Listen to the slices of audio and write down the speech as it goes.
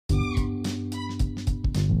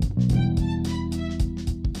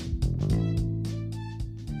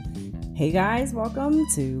Hey guys, welcome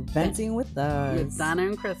to Venting with Us. With Donna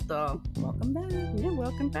and Crystal. Welcome back. Yeah,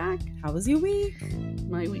 welcome back. How was your week?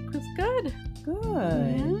 My week was good. Good.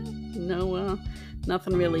 Yeah. No,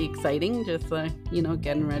 nothing really exciting. Just,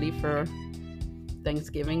 getting ready for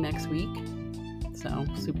Thanksgiving next week. So,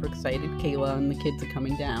 super excited. Kayla and the kids are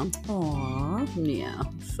coming down. Aww. Yeah.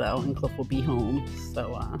 So, and Cliff will be home.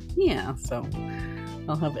 So, So,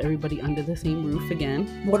 I'll have everybody under the same roof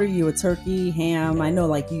again. What are you, a turkey, ham? I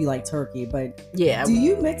know, you like turkey, but yeah. Do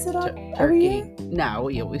you mix it up Turkey? every year? No,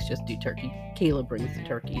 we always just do turkey. Kayla brings the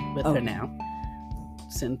turkey with her now,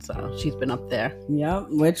 since she's been up there. Yep.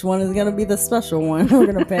 Which one is gonna be the special one we're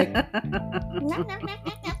gonna pick?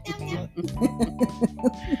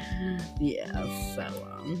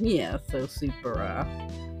 So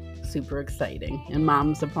super exciting. And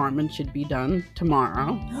Mom's apartment should be done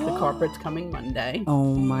tomorrow. The carpet's coming Monday.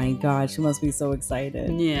 Oh my God, she must be so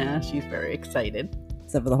excited. Yeah, she's very excited.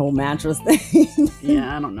 Except for the whole mattress thing.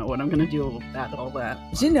 Yeah, I don't know what I'm gonna do about all that.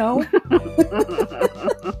 You know.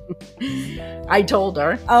 I told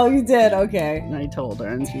her. Oh, you did? Okay. I told her,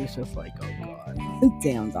 and she was just like, oh God.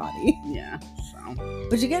 Damn, Dottie. Yeah, so.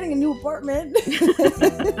 But you're getting a new apartment.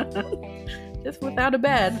 Just without a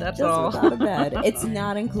bed, that's all. Just without a bed. It's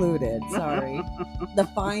not included. Sorry. The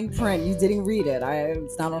fine print, you didn't read it.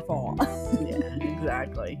 It's not our fault. Yeah,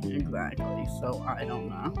 exactly. So, I don't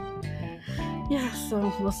know. Yeah,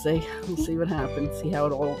 so we'll see. We'll see what happens. See how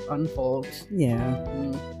it all unfolds. Yeah.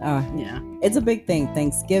 Yeah. It's a big thing.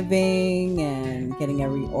 Thanksgiving and getting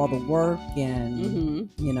all the work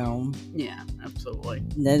and, Yeah, absolutely.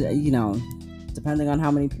 Depending on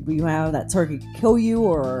how many people you have, that turkey could kill you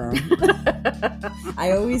or...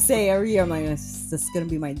 I always say every year, I'm like, is this going to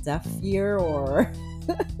be my death year or...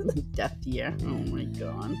 Death year. Oh my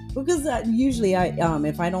God. Because usually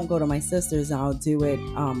if I don't go to my sister's, I'll do it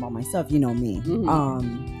on myself. You know me.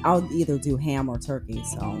 Mm-hmm. I'll either do ham or turkey.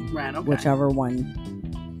 So right, okay. Whichever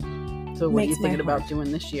one. So what are you thinking about doing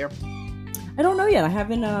this year? I don't know yet. I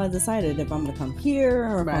haven't decided if I'm going to come here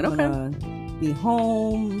or if I'm going to be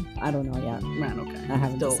home. I don't know yet. Right, okay. I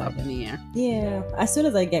haven't Still decided. up in the air. Yeah. As soon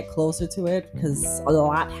as I get closer to it, because a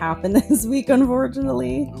lot happened this week,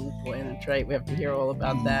 unfortunately. Oh boy, that's right. We have to hear all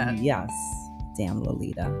about that. Yes. Damn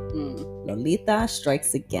Lolita. Lolita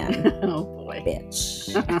strikes again. Oh boy.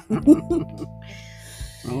 Bitch.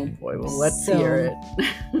 Oh boy. Well, let's hear it.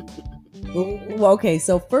 Well, okay,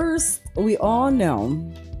 so first, we all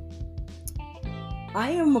know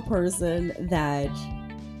I am a person that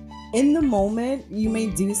in the moment you may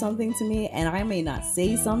do something to me and I may not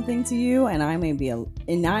say something to you and I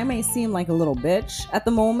may seem like a little bitch at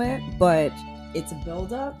the moment, but it's a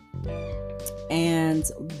buildup. And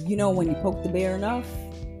when you poke the bear enough,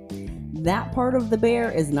 that part of the bear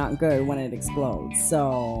is not good when it explodes.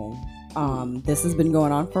 So this has been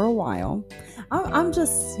going on for a while. I'm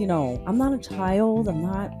just, I'm not a child.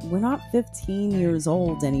 We're not 15 years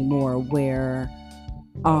old anymore where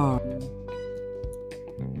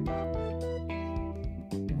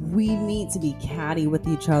we need to be catty with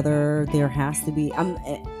each other. There has to be,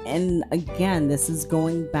 and again, this is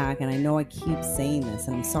going back, and I know I keep saying this,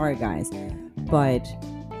 and I'm sorry, guys, but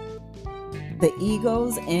the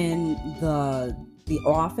egos in the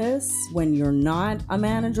office when you're not a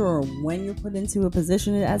manager or when you're put into a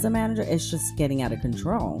position as a manager, it's just getting out of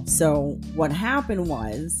control. So what happened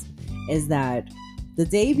is that the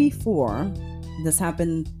day before, this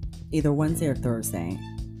happened either Wednesday or Thursday.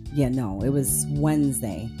 Yeah, no, it was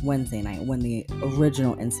Wednesday night when the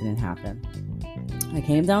original incident happened. I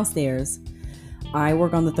came downstairs. I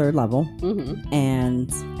work on the 3rd level,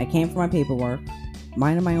 and I came for my paperwork,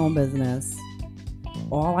 minding my own business.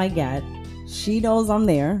 All I get, she knows I'm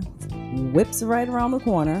there, whips right around the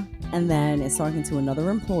corner, and then is talking to another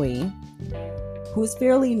employee who's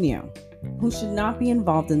fairly new, who should not be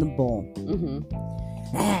involved in the bull.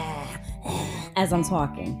 As I'm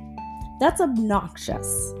talking. That's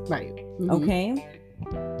obnoxious. Right. Okay?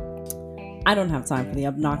 I don't have time for the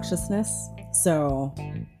obnoxiousness. So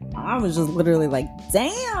I was just literally like,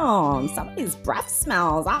 damn, somebody's breath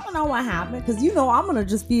smells. I don't know what happened. Because I'm going to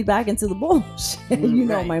just feed back into the bullshit.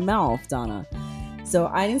 Right. My mouth, Donna. So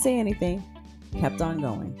I didn't say anything. Kept on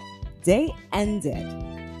going. Day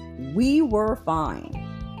ended. We were fine.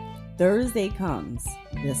 Thursday comes.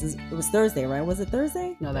 It was Thursday, right? Was it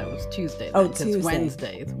Thursday? No, that was Tuesday. Oh, Tuesday.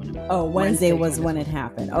 Wednesday is when it was. Oh, Wednesday was when it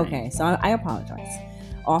happened. Right. Okay, so I apologize.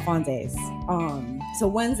 Off on days. So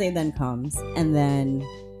Wednesday then comes, and then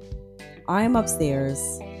I'm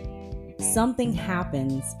upstairs. Something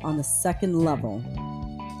happens on the 2nd level.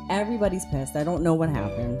 Everybody's pissed. I don't know what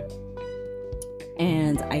happened.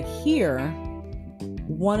 And I hear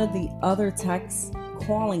one of the other techs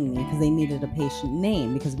calling me because they needed a patient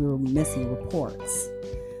name because we were missing reports.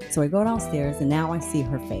 So I go downstairs and now I see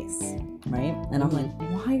her face, right? And I'm like,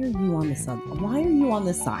 why are you on this side? Why are you on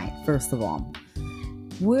this side? First of all,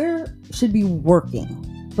 where should be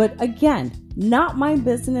working? But again, not my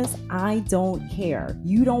business. I don't care.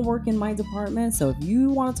 You don't work in my department. So if you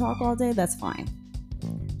want to talk all day, that's fine.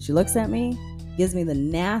 She looks at me, gives me the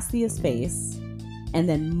nastiest face, and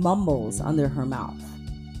then mumbles under her mouth.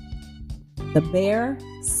 The bear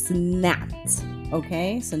snapped.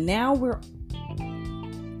 Okay, so now we're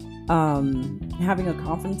having a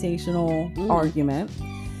confrontational argument,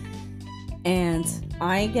 and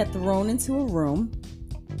I get thrown into a room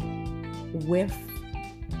with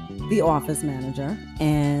the office manager,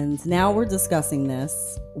 and now we're discussing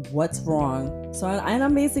this. What's wrong? So, and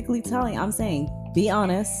I'm basically I'm saying, be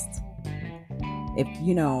honest. If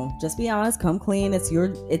you know, just be honest, come clean. It's your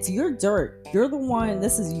dirt. You're the one.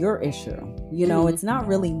 This is your issue. You know, it's not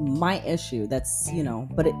really my issue. That's,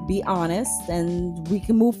 but be honest and we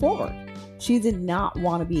can move forward. She did not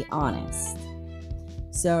want to be honest.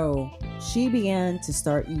 So she began to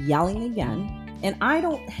start yelling again. And I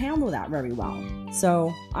don't handle that very well.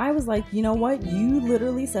 So I was like, you know what? You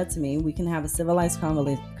literally said to me, we can have a civilized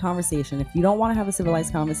conversation. If you don't want to have a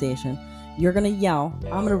civilized conversation, you're going to yell.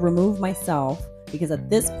 I'm going to remove myself. Because at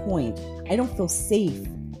this point, I don't feel safe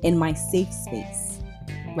in my safe space.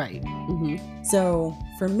 Right. Mm-hmm. So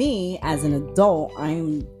for me, as an adult,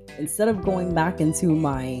 instead of going back into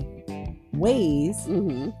my ways,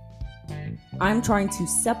 I'm trying to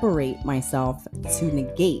separate myself to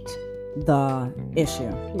negate the issue.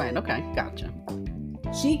 Right. Okay. Gotcha.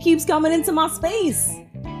 She keeps coming into my space.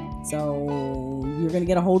 So you're going to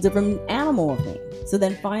get a whole different animal of me. So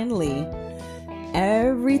then finally,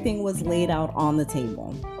 everything was laid out on the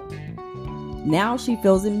table. Now she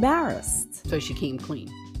feels embarrassed. So she came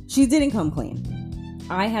clean. She didn't come clean.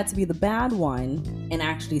 I had to be the bad one and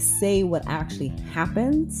actually say what actually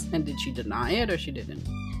happened. And did she deny it or she didn't?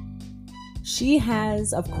 She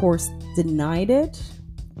has, of course, denied it.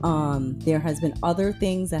 There has been other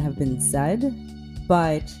things that have been said,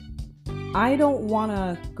 but I don't want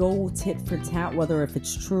to go tit for tat whether if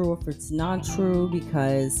it's true or if it's not true,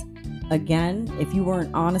 because again, if you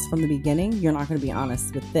weren't honest from the beginning, you're not going to be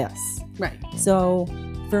honest with this. Right. So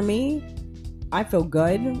for me, I feel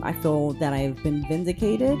good. I feel that I've been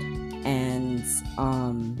vindicated, and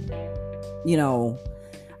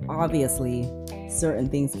obviously certain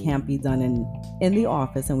things can't be done in the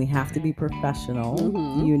office and we have to be professional,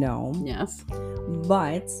 Yes.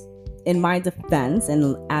 But in my defense,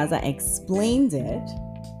 and as I explained it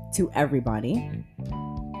to everybody,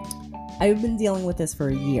 I've been dealing with this for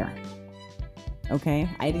a year. Okay?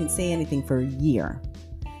 I didn't say anything for a year.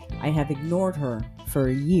 I have ignored her for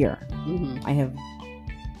a year. I have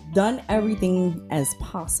done everything as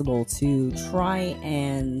possible to try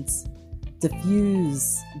and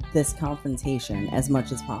diffuse this confrontation as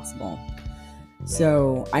much as possible.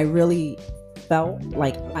 So I really felt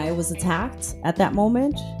like I was attacked at that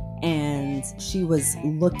moment, and she was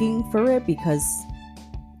looking for it because,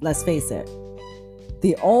 let's face it,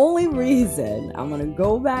 the only reason, I'm going to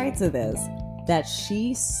go back to this, that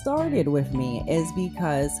she started with me is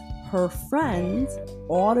because her friend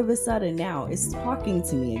all of a sudden now is talking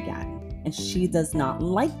to me again, and she does not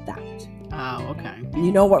like that. Oh, okay. You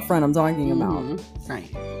know what friend I'm talking about. Right.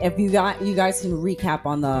 If you guys can recap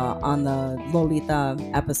on the Lolita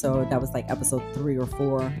episode, that was like episode 3 or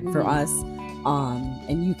 4 for us,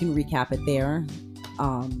 and you can recap it there.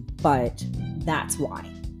 But that's why.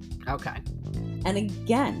 Okay. And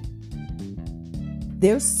again,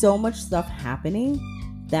 there's so much stuff happening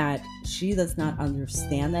that she does not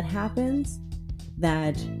understand that happens,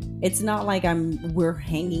 that it's not like we're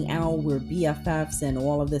hanging out, we're BFFs and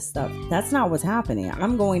all of this stuff. That's not what's happening.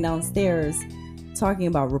 I'm going downstairs talking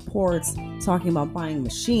about reports, talking about buying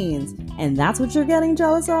machines, and that's what you're getting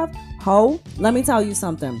jealous of? Ho, let me tell you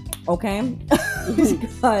something, okay?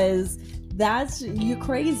 Because you're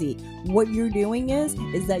crazy. What you're doing is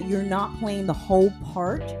that you're not playing the whole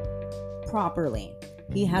part properly.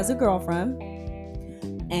 He has a girlfriend,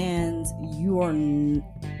 and you are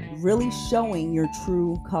really showing your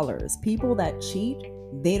true colors. People that cheat,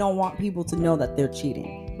 they don't want people to know that they're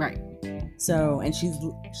cheating. Right. So, and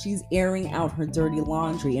she's airing out her dirty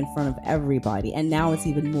laundry in front of everybody, and now it's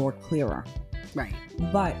even more clearer. Right.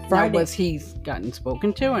 But Friday, now, was he gotten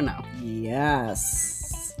spoken to or no?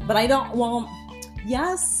 Yes. But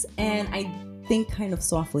yes, and I think kind of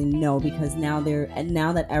softly no, because now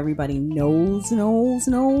that everybody knows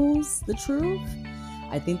the truth,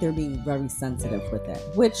 I think they're being very sensitive with it,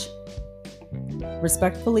 which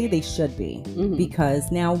Respectfully, they should be. Mhm.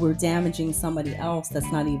 Because now we're damaging somebody else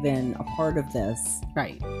that's not even a part of this,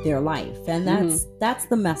 Right. their life. And that's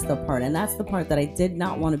the messed up part. And that's the part that I did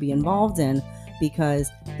not want to be involved in, because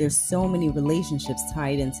there's so many relationships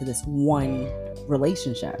tied into this one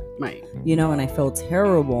relationship. Right. You know, and I feel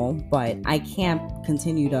terrible, but I can't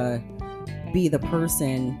continue to be the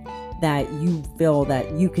person that you feel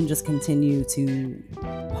that you can just continue to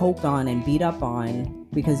poke on and beat up on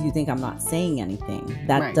because you think I'm not saying anything.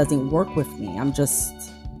 That Right. doesn't work with me. I'm just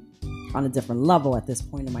on a different level at this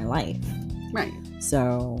point in my life. Right.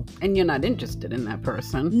 So, And you're not interested in that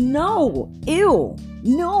person. no, ew,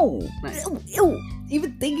 no, Right. ew, ew.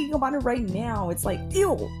 Even thinking about it right now, it's like,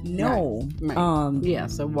 ew, no. Right. Yeah,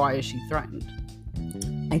 so why is she threatened?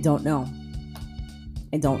 I don't know.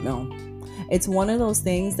 It's one of those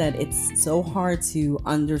things that it's so hard to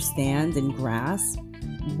understand and grasp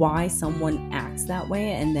why someone acts that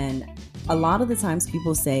way. And then a lot of the times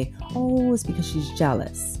people say, oh, it's because she's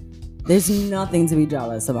jealous. There's nothing to be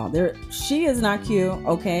jealous about. She is not cute,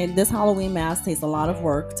 okay? This Halloween mask takes a lot of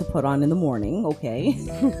work to put on in the morning, okay?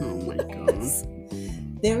 Oh my God.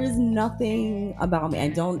 There is nothing about me.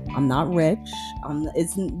 I'm not rich.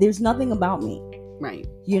 There's nothing about me. Right.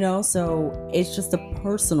 You know, so it's just a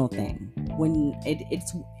personal thing. When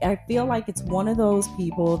I feel like it's one of those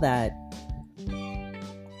people that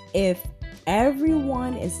if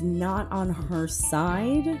everyone is not on her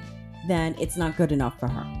side, then it's not good enough for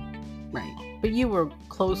her. Right. But you were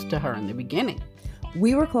close to her in the beginning.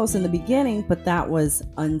 We were close in the beginning, but that was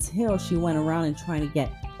until she went around and trying to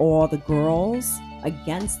get all the girls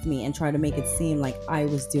against me and try to make it seem like I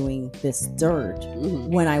was doing this dirt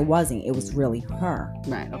when I wasn't. It was really her.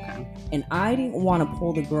 Right. Okay. And I didn't want to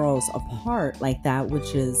pull the girls apart like that,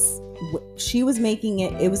 which is, she was making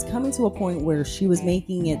it was coming to a point where she was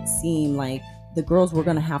making it seem like the girls were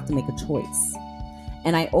going to have to make a choice.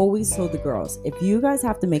 And I always told the girls, if you guys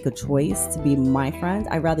have to make a choice to be my friend,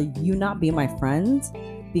 I'd rather you not be my friend,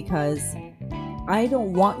 because I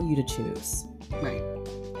don't want you to choose. Right.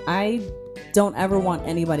 I don't ever want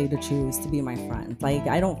anybody to choose to be my friend. Like,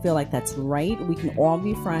 I don't feel like that's right. We can all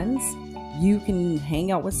be friends. You can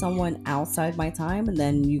hang out with someone outside my time, and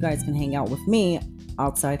then you guys can hang out with me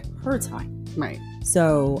outside her time. Right.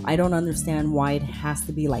 So I don't understand why it has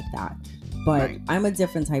to be like that. But Right. I'm a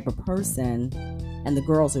different type of person, and the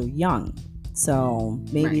girls are young. So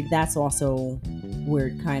maybe that's also where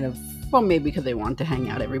kind of... Well, maybe because they want to hang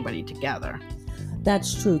out everybody together.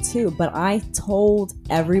 That's true too. But I told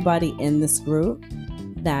everybody in this group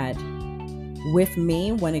that with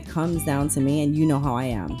me, when it comes down to me, and you know how I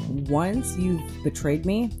am, once you've betrayed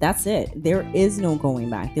me, that's it. There is no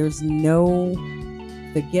going back. There's no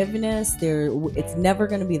forgiveness. It's never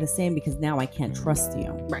going to be the same, because now I can't trust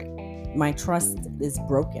you. Right. My trust is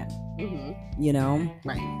broken, you know?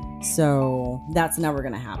 Right. So that's never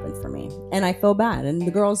going to happen for me. And I feel bad. And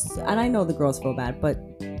I know the girls feel bad, but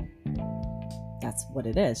that's what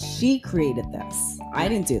it is. She created this. I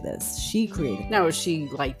didn't do this. She created Now, is she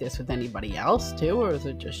like this with anybody else too, or is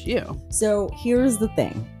it just you? So here's the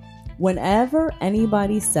thing. Whenever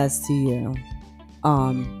anybody says to you,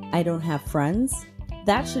 I don't have friends,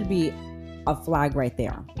 that should be a flag right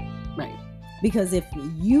there. Right. Because if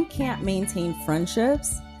you can't maintain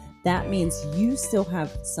friendships, that means you still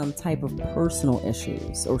have some type of personal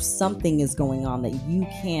issues, or something is going on that you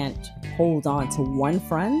can't hold on to one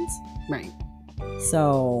friend. Right.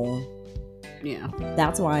 So Yeah.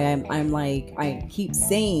 that's why I'm like, I keep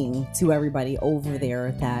saying to everybody over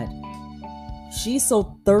there that she's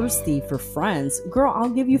so thirsty for friends. Girl, I'll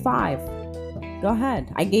give you 5. Go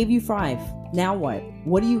ahead. I gave you 5. Now what?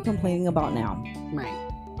 What are you complaining about now? Right.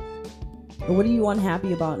 Or what are you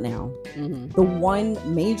unhappy about now? The one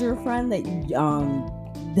major friend that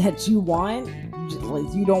you want,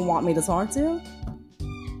 like, you don't want me to talk to?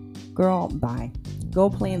 Girl, bye. Go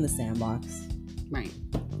play in the sandbox. Right.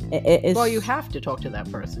 It's, Well, you have to talk to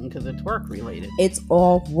that person because it's work related. it's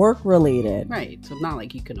all work related. Right. So it's not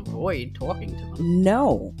like you can avoid talking to them.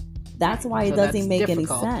 No. That's why it So doesn't that's make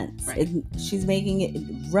difficult. any sense. Right. She's making it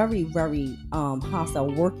very, very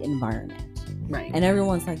hostile work environment. Right. And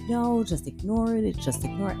everyone's like, no, just ignore it. Just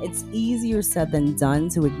ignore it. It's easier said than done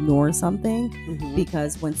to ignore something,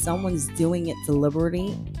 because when someone's doing it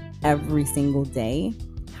deliberately every single day,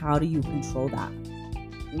 how do you control that?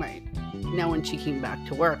 Right. Now, when she came back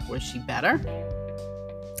to work, was she better?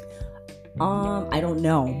 I don't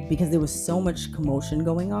know, because there was so much commotion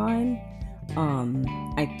going on.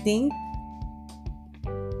 I think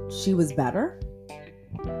she was better.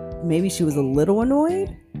 Maybe she was a little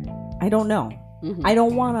annoyed. I don't know. I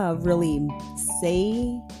don't want to really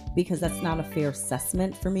say because that's not a fair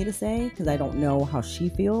assessment for me to say, because I don't know how she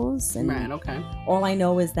feels. And Right, okay. all I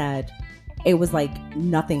know is that it was like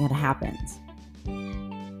nothing had happened.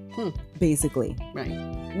 Basically.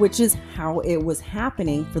 Right. Which is how it was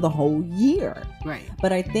happening for the whole year. Right.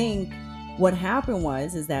 But I think what happened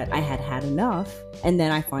is that I had enough, and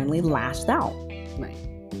then I finally lashed out. Right.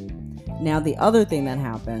 Now, the other thing that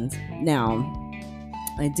happened, now,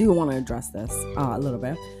 I do want to address this a little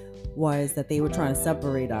bit, was that they were trying to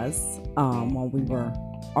separate us while we were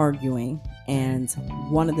arguing, and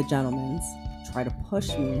one of the gentlemen tried to push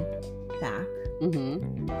me back.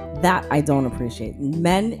 Mm-hmm. That I don't appreciate.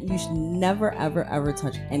 Men, you should never, ever, ever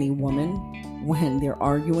touch any woman when they're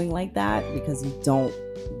arguing like that, because you don't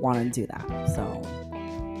want to do that. So,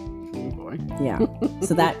 Oh boy. yeah.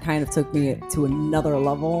 So that kind of took me to another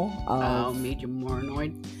level of... made you more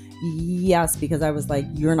annoyed? Yes, because I was like,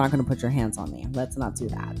 you're not going to put your hands on me. Let's not do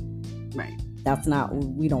that. Right.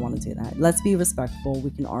 We don't want to do that. Let's be respectful.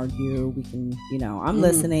 We can argue. We can, I'm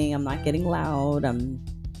listening. I'm not getting loud. I'm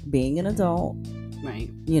being an adult. Right.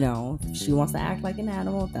 If she wants to act like an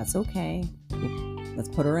animal, that's okay. Let's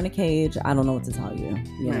put her in a cage. I don't know what to tell you,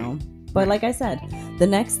 you know. But like I said, the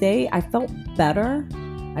next day I felt better.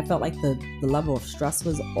 I felt like the level of stress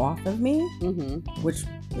was off of me, which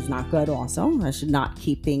is not good also. I should not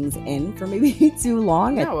keep things in for maybe too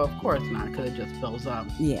long. No, of course not, because it just builds up.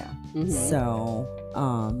 Yeah. So,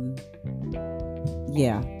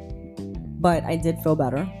 yeah. But I did feel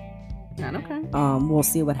better. Yeah, okay. We'll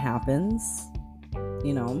see what happens,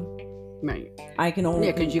 Right. I can only...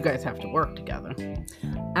 Yeah, because you guys have to work together.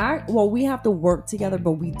 We have to work together,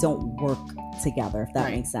 but we don't work together, if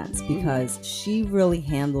that makes sense, because she really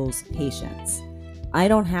handles patients. I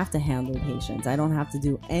don't have to handle patients. I don't have to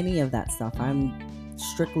do any of that stuff. I'm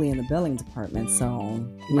strictly in the billing department, so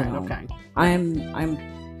okay. I'm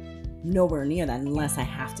nowhere near that unless I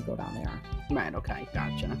have to go down there. Right, okay,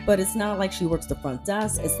 gotcha. But it's not like she works the front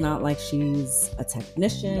desk. It's not like she's a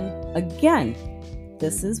technician. Again,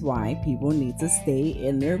 this is why people need to stay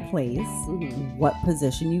in their place, what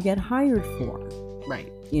position you get hired for.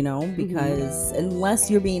 Right. Because unless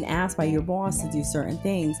you're being asked by your boss to do certain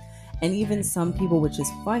things, and even some people, which is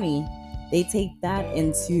funny, they take that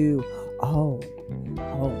into, oh,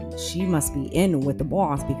 she must be in with the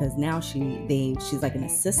boss because now she's like an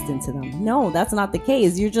assistant to them. No, that's not the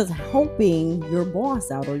case. You're just helping your boss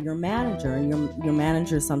out or your manager, and your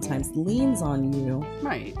manager sometimes leans on you,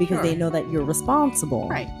 right? Because they know that you're responsible,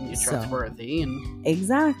 right? And you're trustworthy, and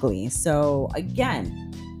exactly. So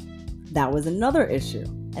again, that was another issue,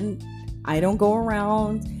 and I don't go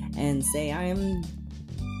around and say I'm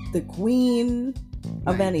the queen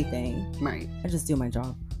of anything. Right. I just do my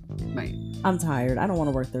job. Right. I'm tired. I don't want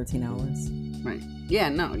to work 13 hours. Right. Yeah,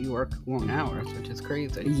 no, you work long hours, which is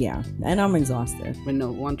crazy. Yeah, and I'm exhausted. With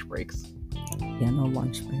no lunch breaks. Yeah, no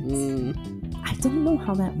lunch breaks. I don't know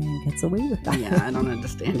how that man gets away with that. Yeah, I don't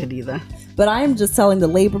understand it either. But I am just telling the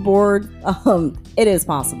labor board, it is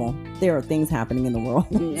possible. There are things happening in the world.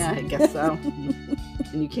 Yeah, I guess so.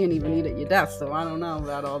 And you can't even eat at your desk, so I don't know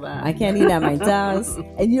about all that. I can't eat at my desk.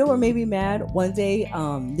 And you know what made me mad? One day,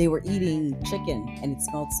 they were eating chicken, and it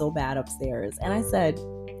smelled so bad upstairs. And I said,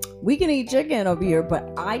 we can eat chicken over here,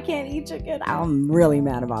 but I can't eat chicken. I'm really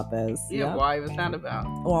mad about this. Yeah, why was that about?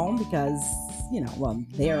 Well, because,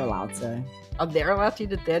 they're allowed to. Oh, they're allowed to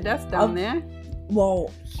eat at their desk down there?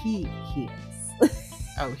 Well, he is.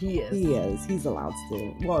 Oh, he is? He is. He's allowed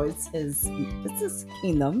to. Well, it's his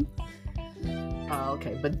kingdom. Oh,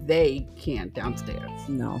 okay. But they can't downstairs?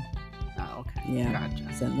 No. Oh, okay. Yeah.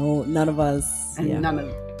 Gotcha. So none of us. And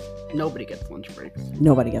nobody gets lunch breaks.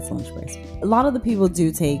 Nobody gets lunch breaks. A lot of the people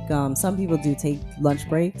do take, some people do take lunch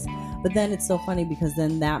breaks, but then it's so funny because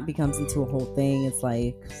then that becomes into a whole thing. It's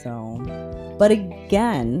like, so, but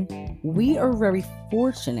again, we are very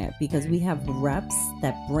fortunate because we have reps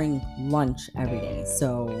that bring lunch every day.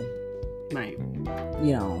 So, right.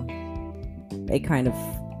 It kind of,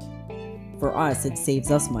 for us, it saves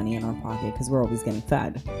us money in our pocket because we're always getting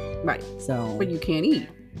fed. Right. So, but you can't eat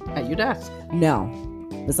at your desk. No.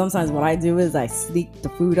 But sometimes what I do is I sneak the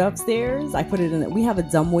food upstairs. I put it in. We have a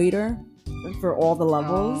dumbwaiter for all the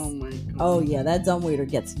levels. Oh my God. Oh yeah, that dumbwaiter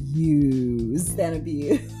gets used and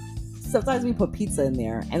abused. Sometimes we put pizza in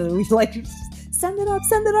there and then we like send it up,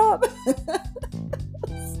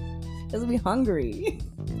 because we hungry.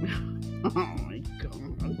 Oh my God.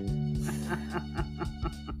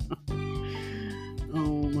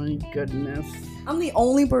 Oh my goodness. I'm the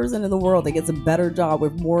only person in the world that gets a better job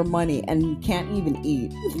with more money and can't even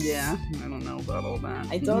eat. Yeah, I don't know about all that.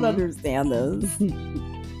 I don't understand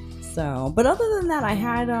this. So, but other than that, I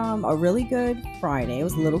had a really good Friday. It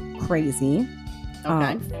was a little crazy.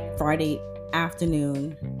 Okay. Friday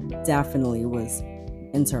afternoon definitely was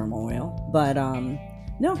in turmoil, but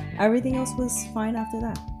no, everything else was fine after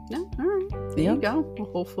that. Yeah, all right. There you go.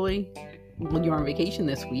 Well, hopefully, you're on vacation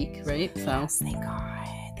this week, right? So. Yes, thank God.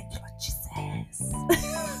 That's what she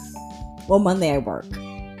says. Well, Monday I work.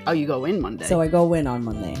 Oh, you go in Monday. So I go in on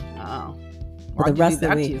Monday. Oh. For Why'd the rest you do of that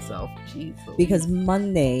the week. to yourself? Jeez. Because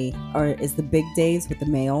Monday is the big days with the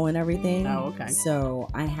mail and everything. Oh, okay. So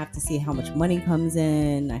I have to see how much money comes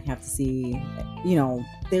in. I have to see,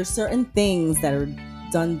 there's certain things that are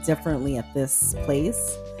done differently at this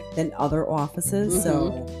place than other offices. Mm-hmm.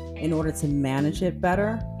 So in order to manage it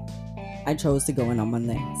better, I chose to go in on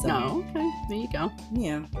Monday. So. Oh, okay. There you go.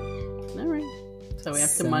 Yeah. All right. So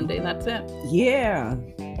after Monday, that's it. Yeah.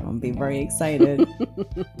 I'm be very excited.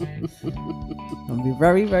 I'm be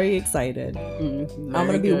very, very excited. I'm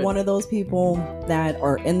going to be one of those people that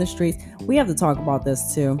are in the streets. We have to talk about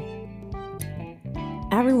this too.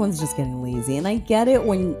 Everyone's just getting lazy. And I get it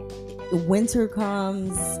when winter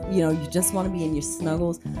comes, you just want to be in your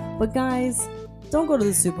snuggles. But guys, don't go to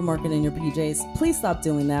the supermarket in your PJs. Please stop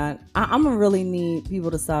doing that. I'm going to really need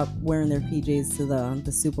people to stop wearing their PJs to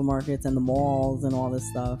the supermarkets and the malls and all this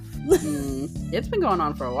stuff. It's been going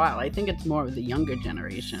on for a while. I think it's more of the younger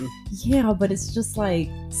generation. Yeah, but it's just like,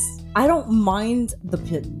 I don't mind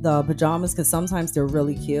the pajamas because sometimes they're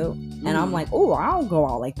really cute. And I'm like, oh, I'll go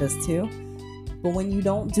out like this too. But when you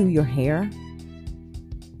don't do your hair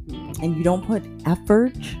and you don't put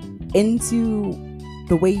effort into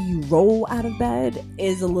the way you roll out of bed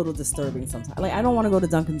is a little disturbing sometimes. Like, I don't want to go to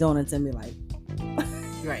Dunkin' Donuts and be like...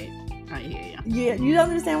 Right. I hear you. Yeah, you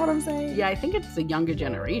understand what I'm saying? Yeah, I think it's the younger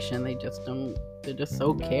generation. They just don't... They're just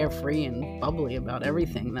so carefree and bubbly about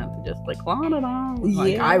everything that they're just like, la da da.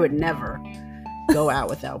 Like, I would never go out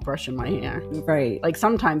without brushing my hair. Right. Like,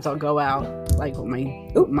 sometimes I'll go out, like, with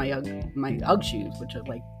my Ugg shoes, which are,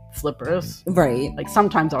 like, slippers. Right. Like,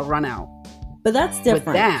 sometimes I'll run out. But that's different.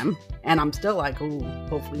 With them, and I'm still like, oh,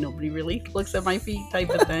 hopefully nobody really looks at my feet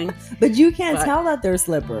type of thing. But you can't tell that they're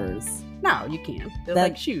slippers. No, you can't. They're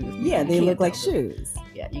like shoes. Yeah, they look like shoes.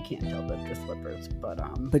 Yeah, you can't tell that they're slippers, but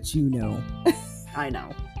But you know. I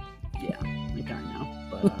know. Yeah, like I know.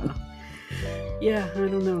 But yeah, I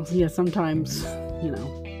don't know. Yeah, sometimes,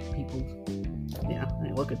 people,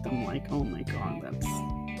 I look at them like, oh my God, that's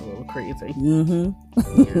a little crazy. Mm-hmm.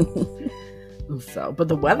 Yeah. So, but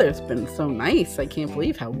the weather's been so nice. I can't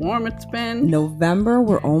believe how warm it's been. November,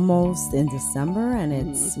 we're almost in December,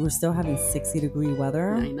 and we're still having 60-degree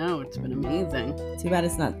weather. I know, it's been amazing. Too bad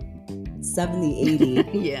it's not 70,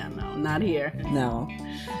 80. Yeah, no, not here. No.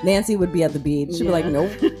 Nancy would be at the beach. She'd be like,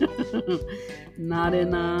 nope. Not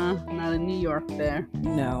in New York there.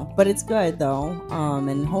 No, but it's good though.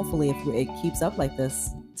 And hopefully if it keeps up like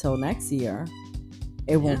this till next year,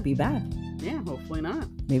 it won't be bad. Yeah, hopefully not.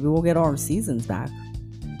 Maybe we'll get our seasons back.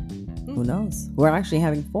 Who knows? We're actually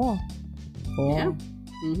having fall. Yeah.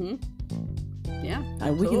 Yeah.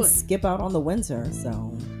 And we can skip out on the winter,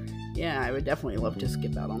 so. Yeah, I would definitely love to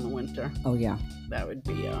skip out on the winter. Oh yeah. That would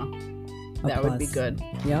be would be good.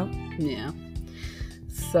 Yep. Yeah.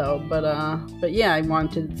 So, but yeah, I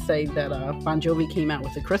wanted to say that Bon Jovi came out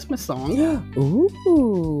with a Christmas song. Ooh.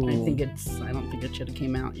 I don't think it should have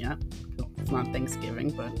came out yet. It's not Thanksgiving,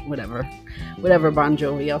 but whatever, Bon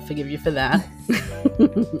Jovi, I'll forgive you for that.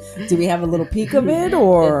 Do we have a little peek of it,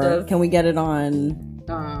 or can we get it on?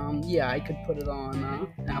 Yeah, I could put it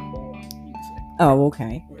on Apple Music. Oh,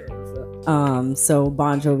 okay. Where is it? So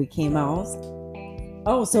Bon Jovi came out.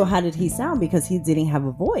 Oh, so how did he sound? Because he didn't have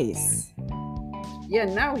a voice. Yeah,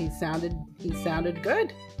 no, he sounded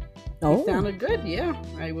good. Oh, he sounded good. Yeah,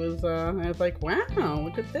 I was like, wow,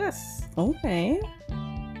 look at this. Okay.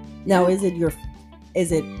 Now, is it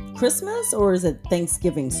Christmas or is it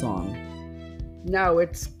Thanksgiving song? No,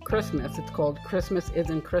 it's Christmas. It's called Christmas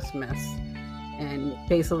Isn't Christmas. And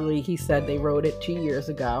basically he said they wrote it 2 years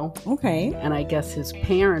ago. Okay. And I guess his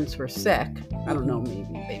parents were sick. I don't know,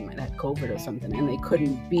 maybe they might have COVID or something, and they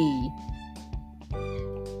couldn't be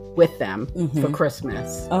with them for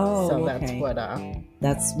Christmas. Oh, so okay.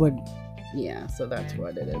 That's what Yeah, so that's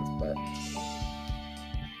what it is, but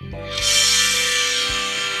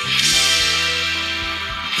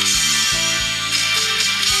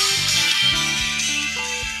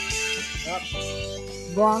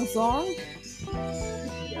wrong song?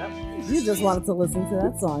 Yep. You just wanted to listen to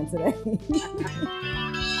that song today.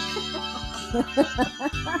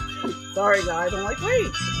 Sorry guys, I'm like,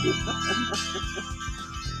 wait.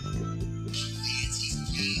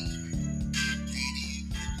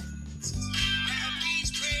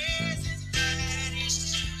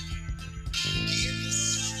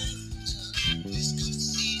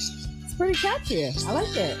 very catchy. I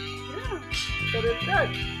like it. Yeah, but it's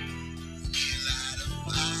good.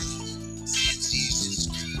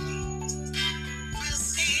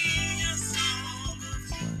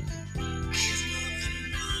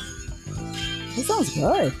 It sounds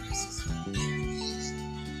good.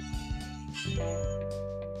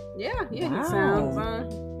 Yeah,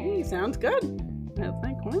 Wow. he sounds good. I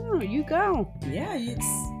think, wow, you go. Yeah,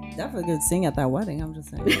 it's definitely good to sing at that wedding. I'm just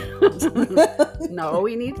saying. No,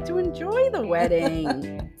 he needs to enjoy the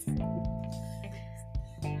wedding.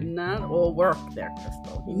 Not all work there,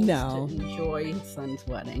 Crystal. He needs No. to enjoy his son's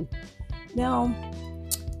wedding. Now,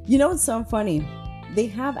 you know what's so funny? They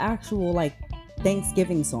have actual like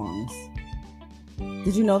Thanksgiving songs.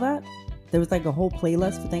 Did you know that? There was like a whole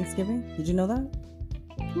playlist for Thanksgiving. Did you know that?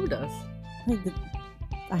 Who does? Like,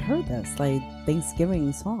 I heard this, like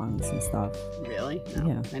Thanksgiving songs and stuff. Really? No,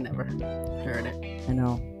 Yeah. I never heard it. I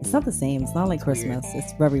know. It's not the same. It's not like It's Christmas.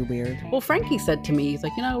 It's very weird. Well, Frankie said to me, he's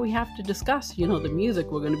like, we have to discuss, the music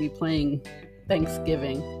we're going to be playing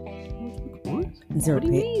Thanksgiving. What? Is there What a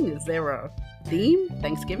do you mean? Is there a theme?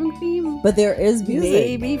 Thanksgiving theme? But there is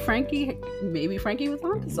music. Maybe Frankie was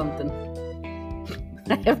onto something.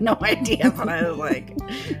 I have no idea, but I was like,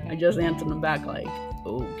 I just answered him back like,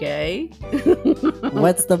 okay.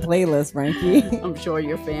 What's the playlist, Frankie? I'm sure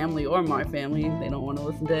your family or my family, they don't want to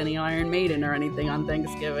listen to any Iron Maiden or anything on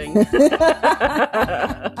Thanksgiving.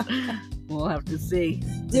 We'll have to see.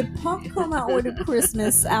 Did Punk come out with a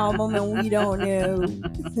Christmas album and we don't know?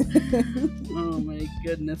 Oh my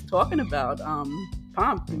goodness. Talking about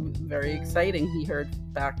Pomp, very exciting. He heard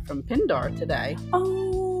back from Pindar today.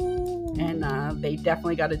 Oh. And they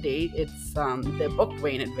definitely got a date. It's they're booked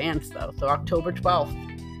way in advance though. So October 12th,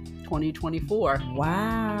 2024.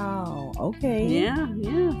 Wow. Okay. Yeah.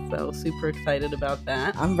 So super excited about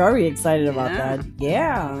that. I'm very excited about Yeah. that.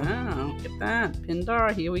 Yeah. Wow, look at that.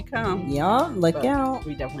 Pindar, here we come. Yeah, look But out.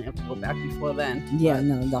 we definitely have to go back before then. Yeah,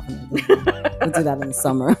 no, definitely. We'll do that in the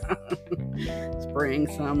summer. Spring,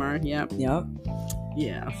 summer, yep. Yep.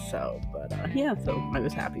 Yeah, so I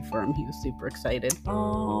was happy for him. He was super excited.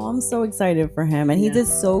 Oh, I'm so excited for him. And he Yeah. did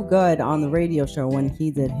so good on the radio show when he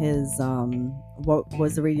did his what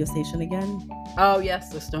was the radio station again? Oh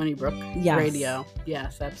yes, the Stony Brook Yes. radio.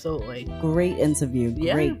 Yes, absolutely. Great interview.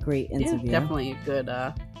 Yeah. Great interview. Yeah, definitely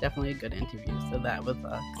a good interview. So that was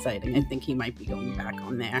exciting. I think he might be going back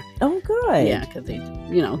on there. Oh, good. Yeah, because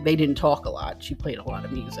they didn't talk a lot. She played a lot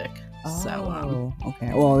of music. Oh, So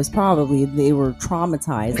okay. Well, it was probably they were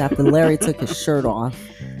traumatized after Larry took his shirt off.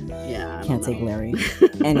 yeah, I Can't don't take know. Larry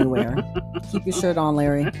anywhere. Keep your shirt on,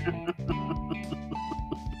 Larry.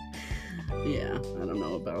 Yeah, I don't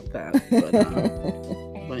know about that,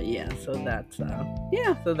 but yeah. So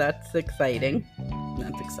that's exciting.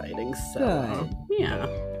 That's exciting. So yeah.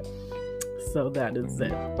 So that is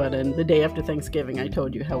it. But in the day after Thanksgiving, I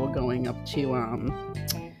told you how we're going up to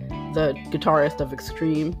the guitarist of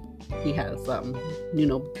Extreme. He has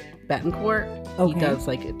Betancourt. Okay. He does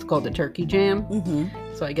it's called the Turkey Jam.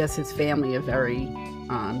 Mm-hmm. So I guess his family are very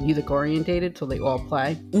music orientated, so they all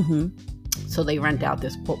play. Mm-hmm. So they rent out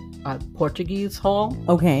this Portuguese hall,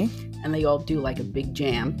 Okay. and they all do a big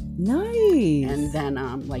jam. Nice. And then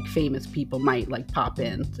famous people might pop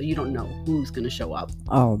in, so you don't know who's gonna show up.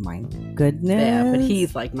 Oh my goodness. Yeah, but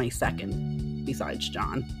he's my second besides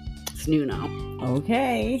John. It's Nuno.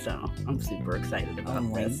 Okay. So I'm super excited about Oh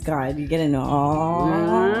my this. god, you're getting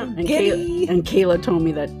And giddy. Kayla told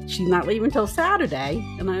me that she's not leaving till Saturday,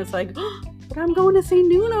 and I was like, oh, but I'm going to see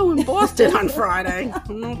Nuno in Boston on Friday. I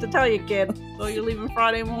don't know what to tell you, kid. So you're leaving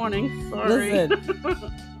Friday morning. Sorry. Listen,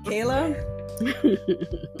 Kayla,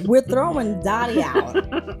 we're throwing Dottie out.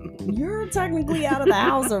 You're technically out of the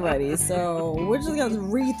house already, so we're just gonna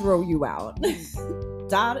re-throw you out.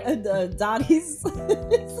 Dottie's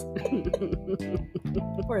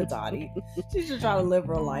poor Dottie. She's just trying to live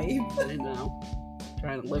her life. I know.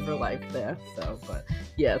 Trying to live her life there. So, but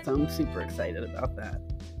yeah, so I'm super excited about that.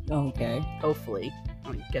 Okay. Hopefully,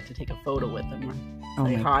 I'll get to take a photo with him or Oh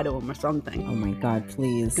say my, hi to him or something. oh my god,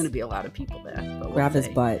 please. There's going to be a lot of people there. But we'll Grab his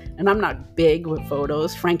see. butt. And I'm not big with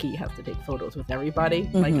photos. Frankie has to take photos with everybody.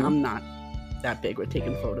 Mhm. I'm not that big with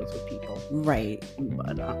taking photos with people. Right.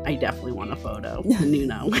 But I definitely want a photo.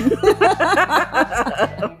 Nuno.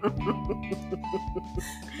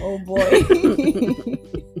 Oh boy.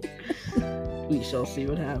 We shall see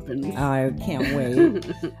what happens. I can't wait.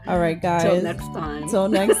 All right, guys. Till next time. Till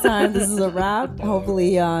next time, this is a wrap.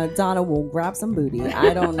 Hopefully, Donna will grab some booty.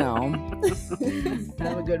 I don't know.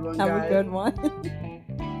 Have a good one, Have guys. a good one.